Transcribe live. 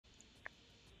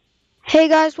Hey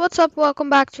guys, what's up? Welcome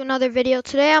back to another video.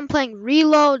 Today I'm playing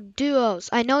Reload Duos.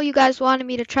 I know you guys wanted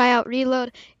me to try out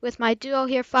Reload with my duo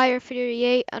here, Fire Fury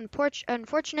 8.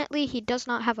 Unfortunately, he does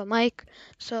not have a mic,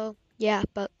 so yeah,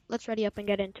 but let's ready up and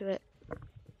get into it.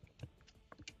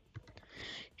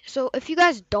 So if you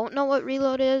guys don't know what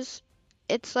Reload is,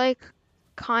 it's like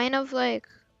kind of like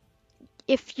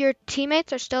if your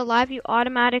teammates are still alive, you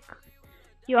automatically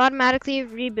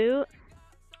reboot.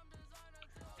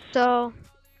 So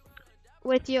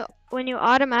when you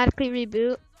automatically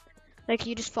reboot, like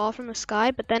you just fall from the sky,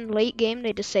 but then late game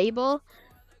they disable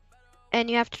and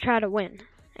you have to try to win.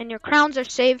 And your crowns are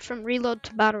saved from reload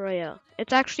to battle royale.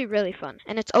 It's actually really fun,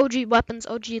 and it's OG weapons,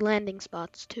 OG landing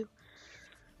spots too.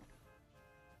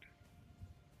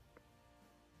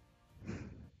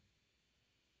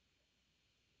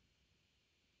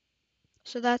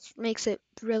 So that makes it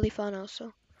really fun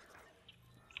also.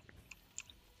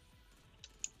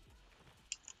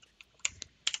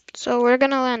 So we're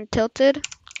gonna land tilted.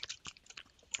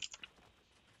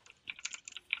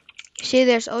 See,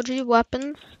 there's OG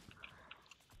weapons,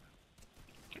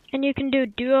 and you can do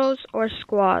duos or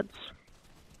squads.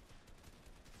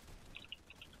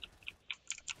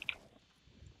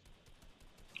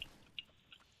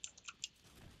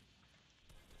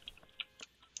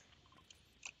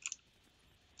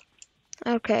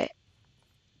 Okay.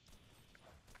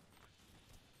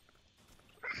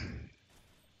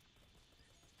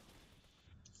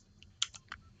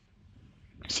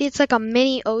 See, it's like a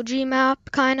mini OG map,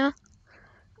 kinda.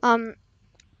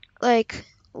 Like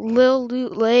Lil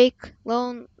Loot Lake,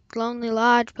 Lonely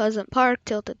Lodge, Pleasant Park,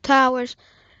 Tilted Towers,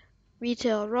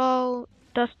 Retail Row,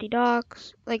 Dusty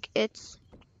Docks. Like it's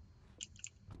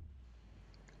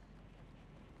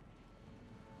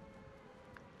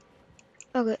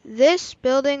okay. This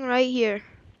building right here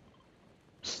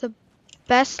is the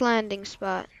best landing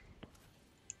spot.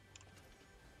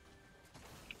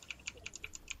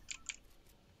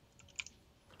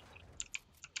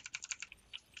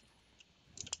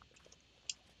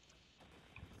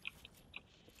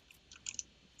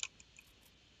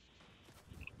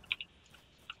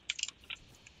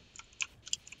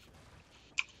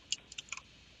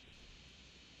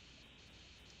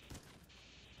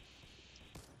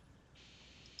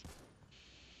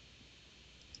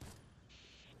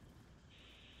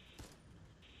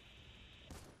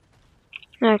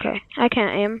 Okay, I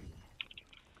can't aim.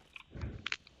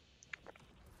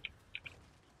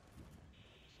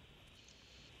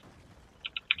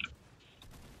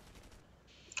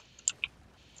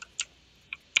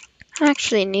 I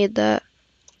actually need that.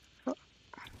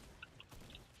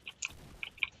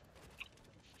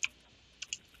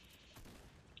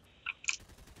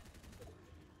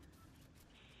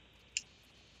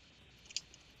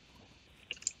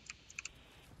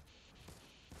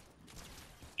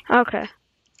 Okay.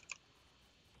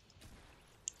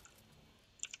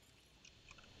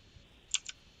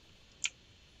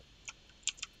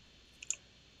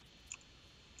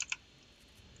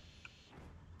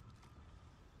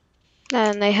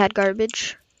 And they had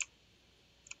garbage.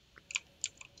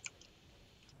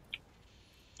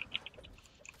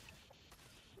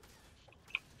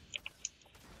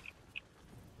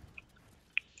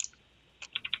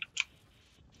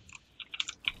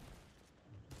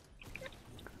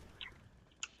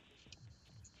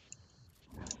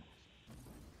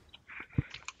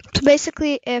 So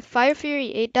basically, if Fire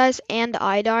Fury 8 dies and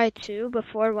I die too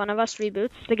before one of us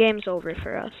reboots, the game's over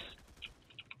for us.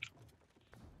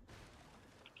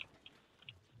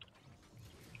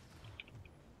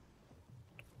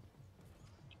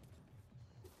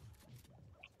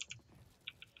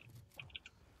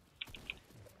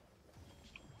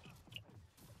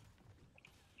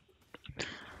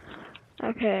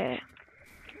 Okay.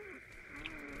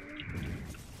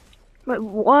 But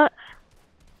what?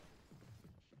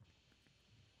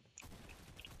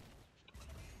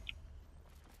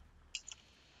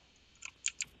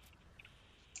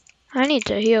 I need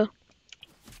to heal.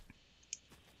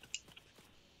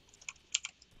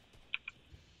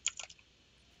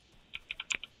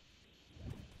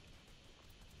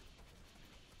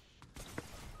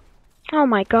 Oh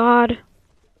my god.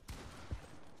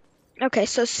 Okay,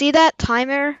 so see that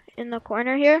timer in the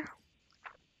corner here?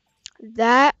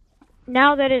 That,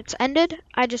 now that it's ended,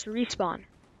 I just respawn.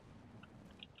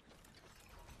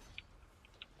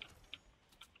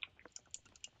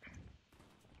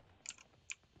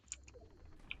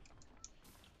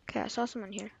 Okay, I saw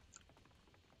someone here.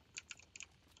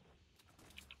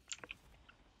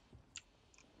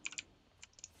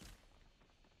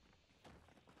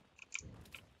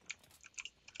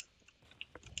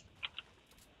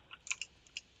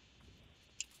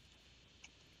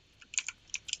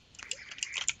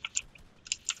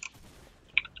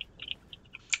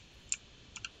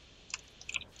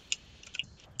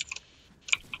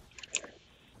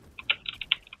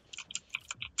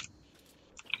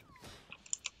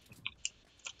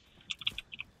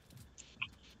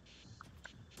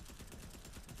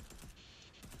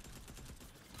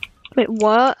 Wait,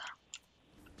 what?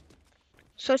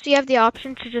 So you have the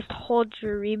option to just hold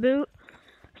your reboot.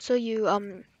 So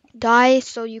you die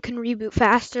so you can reboot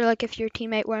faster, like if your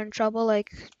teammate were in trouble,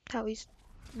 like how he's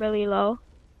really low.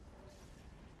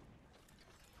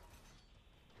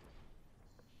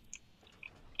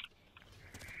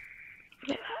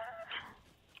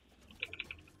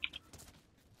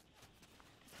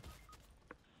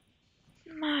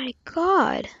 My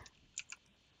God.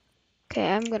 Okay,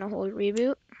 I'm gonna hold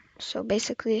reboot. So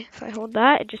basically, if I hold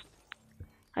that,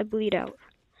 I bleed out.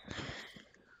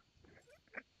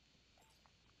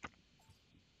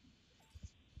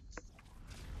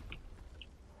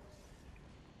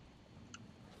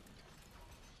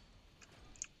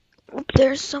 Oop,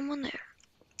 there's someone there.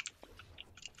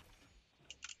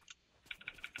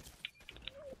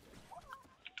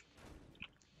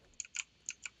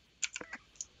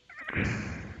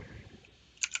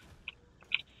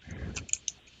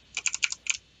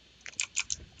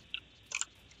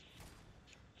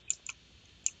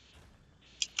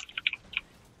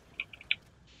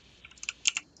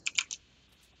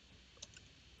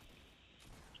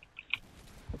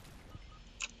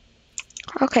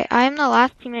 Okay, I am the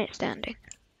last teammate standing.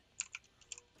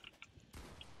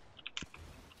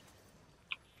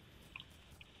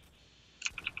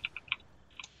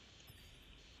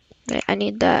 Okay, I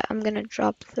need that. I'm gonna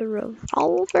drop the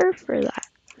revolver for that.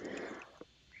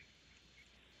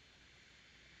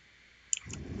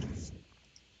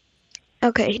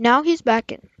 Okay, now he's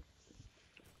back in.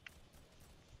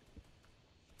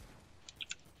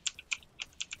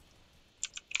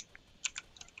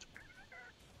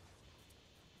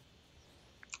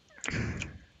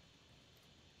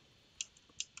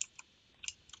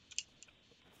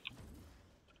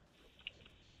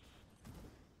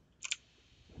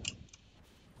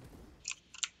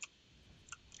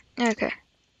 Okay.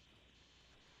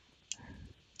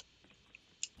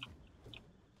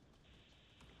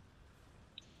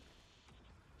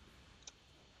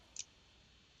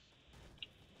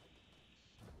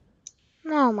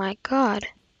 Oh my God.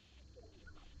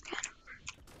 I'm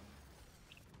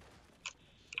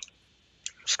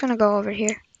just gonna go over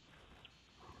here.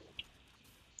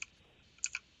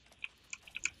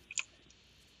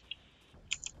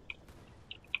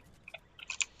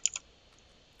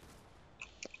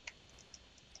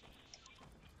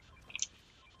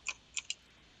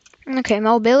 Okay,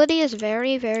 mobility is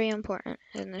very, very important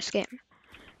in this game.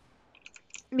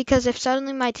 Because if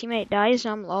suddenly my teammate dies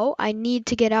and I'm low, I need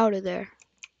to get out of there.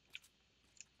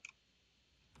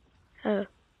 I'll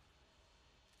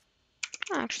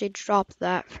actually drop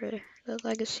that for the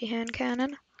legacy hand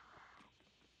cannon.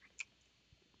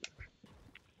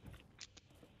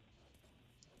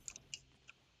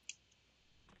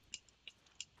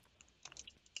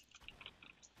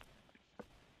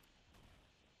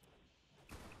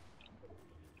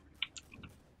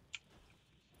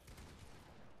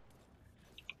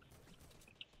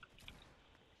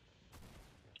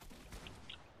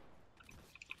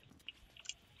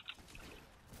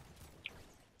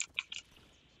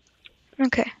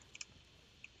 Okay.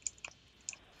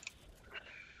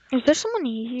 Is there someone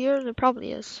here? There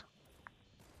probably is.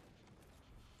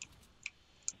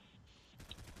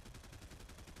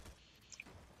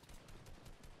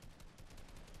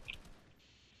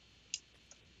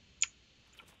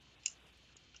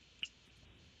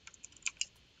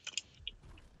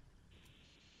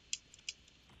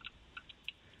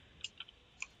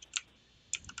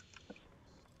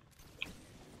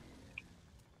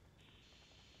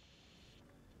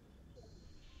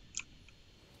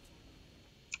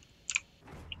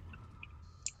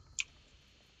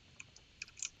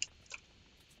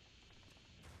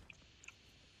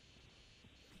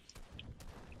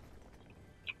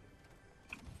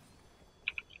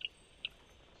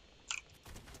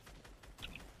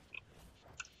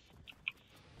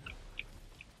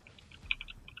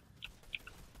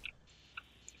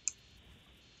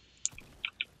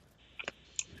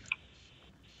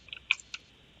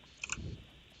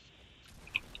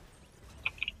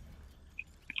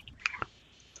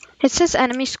 It says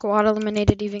enemy squad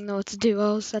eliminated even though it's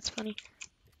duos. That's funny.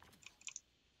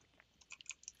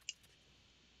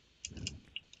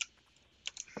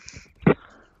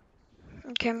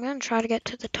 Okay, I'm gonna try to get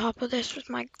to the top of this with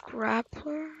my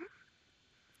grappler.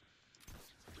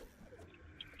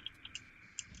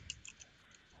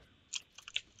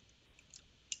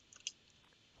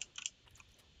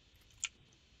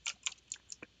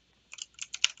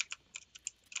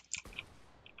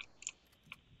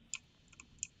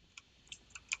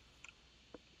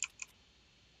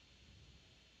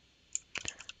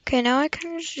 Okay, now I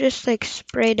can just like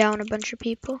spray down a bunch of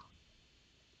people.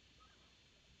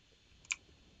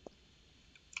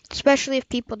 especially if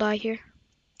people die here.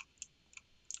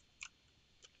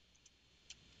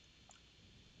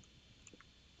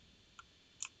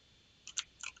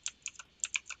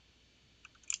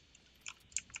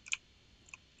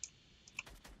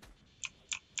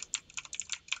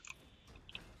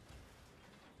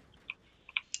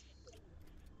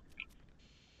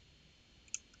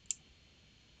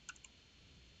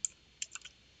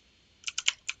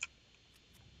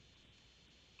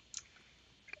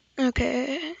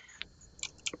 Okay.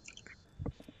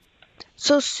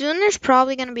 So soon there's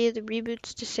probably going to be the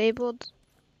reboots disabled.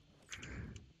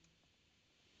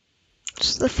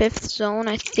 It's the 5th zone.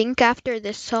 I think after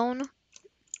this zone,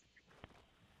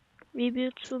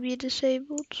 reboots will be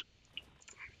disabled.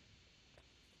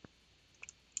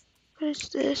 What is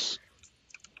this?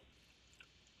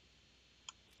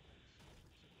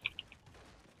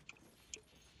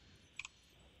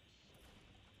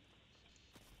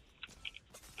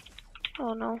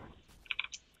 Oh no.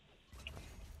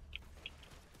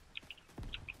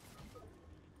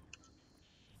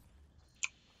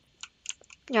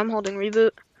 Yeah, I'm holding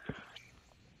reboot.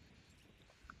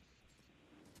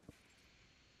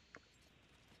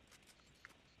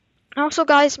 Also,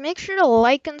 guys, make sure to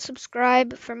like and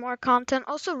subscribe for more content.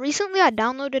 Also, recently I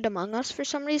downloaded Among Us for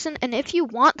some reason, and if you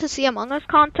want to see Among Us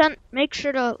content, make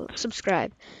sure to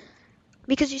subscribe.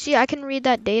 Because you see, I can read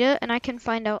that data and I can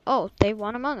find out, oh, they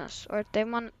want Among Us, or they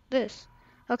want this.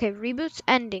 Okay, reboot's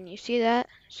ending, you see that?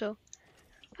 So,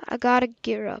 I gotta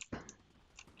gear up.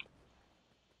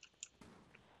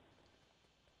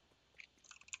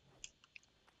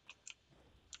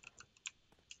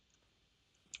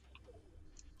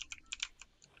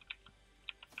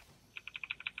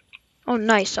 Oh,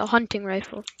 nice, a hunting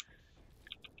rifle.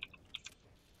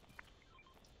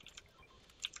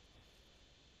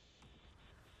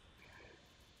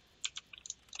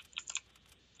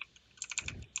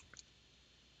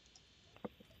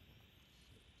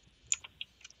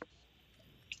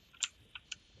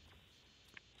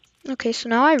 Okay, so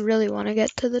now I really want to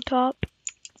get to the top.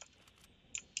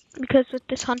 Because with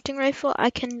this hunting rifle, I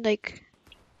can, like...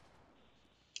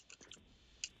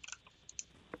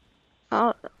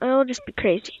 it'll just be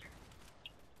crazy.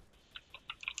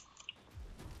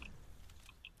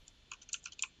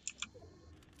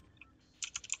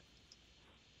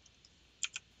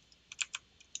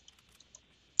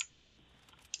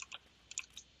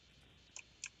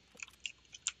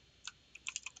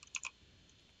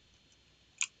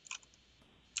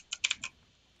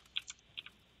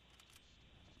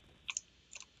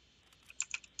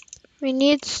 We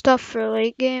need stuff for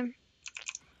late game.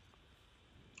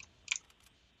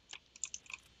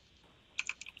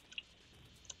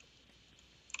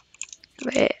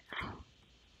 Wait.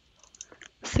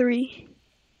 3,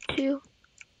 2.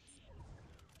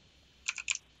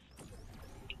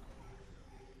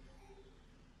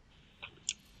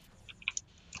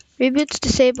 Reboot's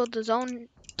disabled. The zone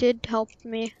did help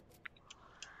me.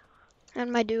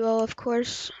 And my duo, of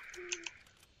course.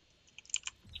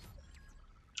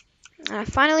 I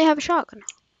finally have a shotgun.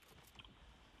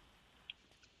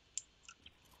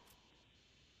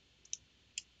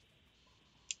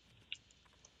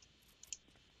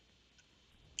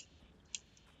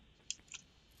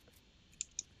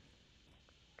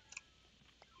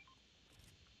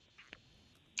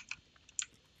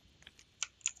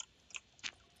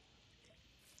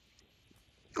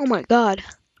 Oh my god.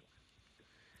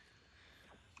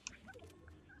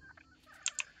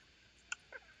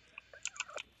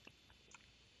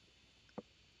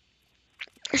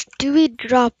 Do we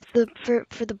drop the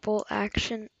for the bolt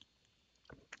action?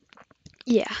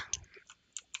 Yeah.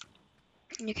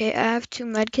 Okay, I have 2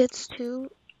 medkits too.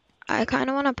 I kind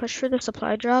of want to push for the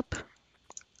supply drop.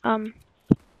 Oh,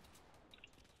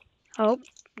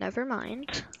 never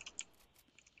mind.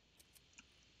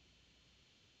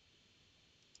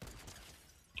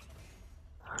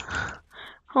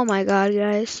 Oh my god,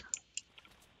 guys.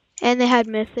 And they had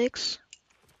mythics.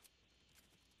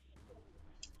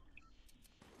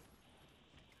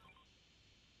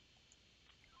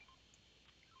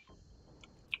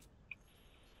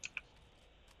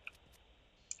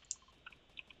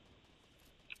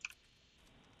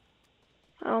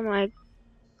 Oh my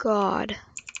god.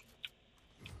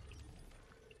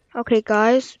 Okay,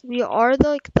 guys, we are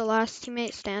the last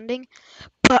teammate standing,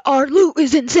 but our loot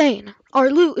is insane. Our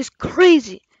loot is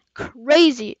crazy,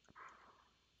 crazy.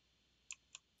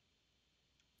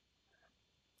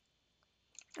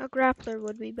 A grappler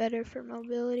would be better for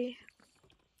mobility.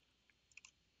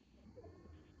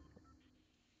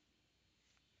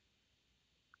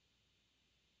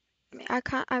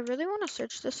 I really want to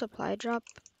search the supply drop.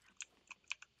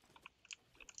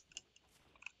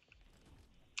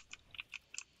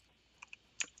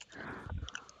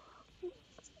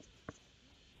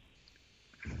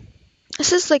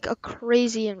 This is like a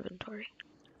crazy inventory.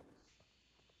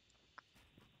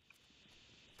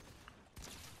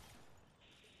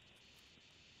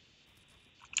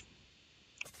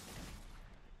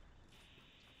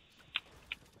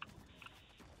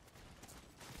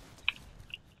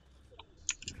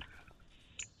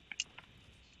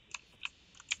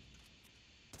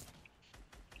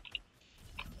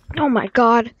 Oh my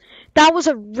god. That was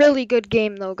a really good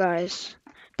game though, guys.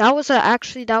 That was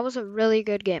a really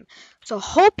good game. So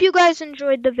hope you guys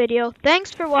enjoyed the video.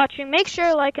 Thanks for watching. Make sure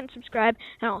to like and subscribe,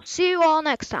 and I'll see you all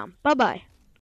next time. Bye-bye.